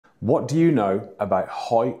What do you know about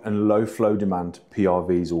high and low flow demand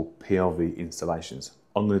PRVs or PRV installations?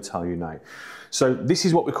 I'm going to tell you now. So this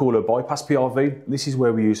is what we call a bypass PRV. This is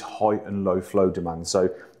where we use high and low flow demand.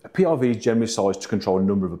 So a PRV is generally sized to control a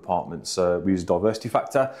number of apartments. We use a diversity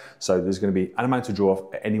factor. So there's going to be an amount to draw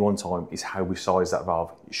off at any one time is how we size that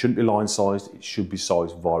valve. It shouldn't be line sized. It should be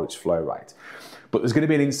sized via its flow rate. But there's going to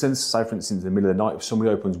be an instance, say for instance in the middle of the night, if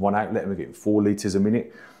somebody opens one outlet and we're getting 4 litres a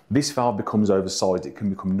minute, this valve becomes oversized, it can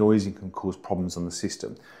become noisy and can cause problems on the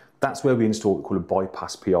system. That's where we install what we call a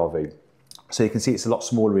bypass PRV. So you can see it's a lot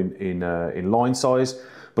smaller in line size,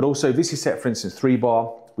 but also this is set for instance 3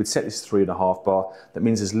 bar, we'd set this 3.5 bar, that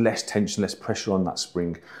means there's less tension, less pressure on that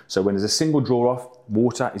spring. So when there's a single draw off,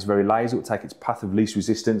 water is very lazy, it will take its path of least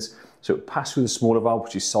resistance, so it will pass through the smaller valve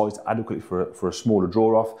which is sized adequately for a smaller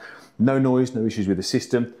draw off. No noise, no issues with the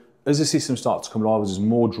system. As the system starts to come alive, as there's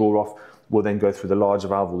more draw off, we'll then go through the larger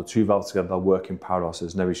valve or the 2 valves together, they'll work in parallel, so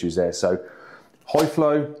there's no issues there. So high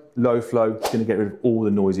flow, low flow, it's going to get rid of all the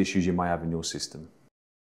noise issues you may have in your system.